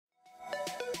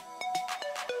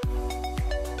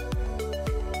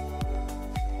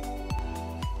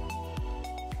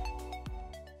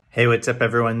Hey, what's up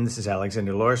everyone? This is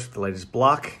Alexander Loris with the latest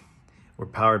block. We're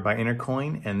powered by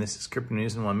Intercoin, and this is Crypto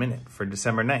News in 1 minute for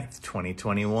December 9th,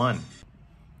 2021.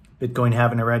 Bitcoin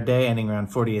having a red day, ending around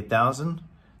 48,000.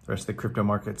 The rest of the crypto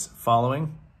markets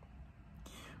following.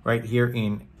 Right here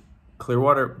in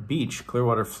Clearwater Beach,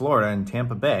 Clearwater, Florida, in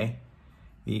Tampa Bay,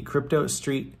 the Crypto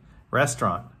Street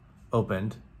restaurant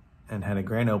opened and had a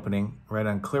grand opening right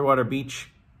on Clearwater Beach,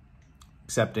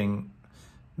 accepting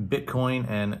Bitcoin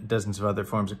and dozens of other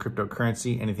forms of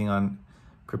cryptocurrency, anything on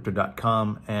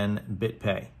crypto.com and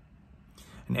BitPay.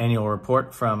 An annual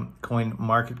report from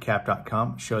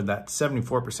CoinMarketCap.com showed that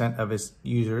 74% of its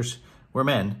users were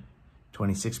men,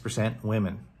 26%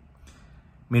 women.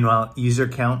 Meanwhile, user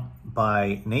count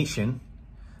by nation,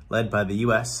 led by the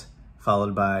US,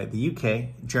 followed by the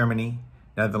UK, Germany,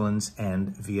 Netherlands,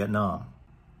 and Vietnam.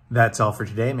 That's all for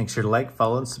today. Make sure to like,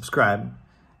 follow, and subscribe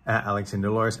at Alexander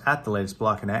Loris, at The Latest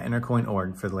Block, and at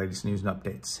Intercoin.org for the latest news and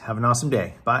updates. Have an awesome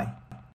day. Bye.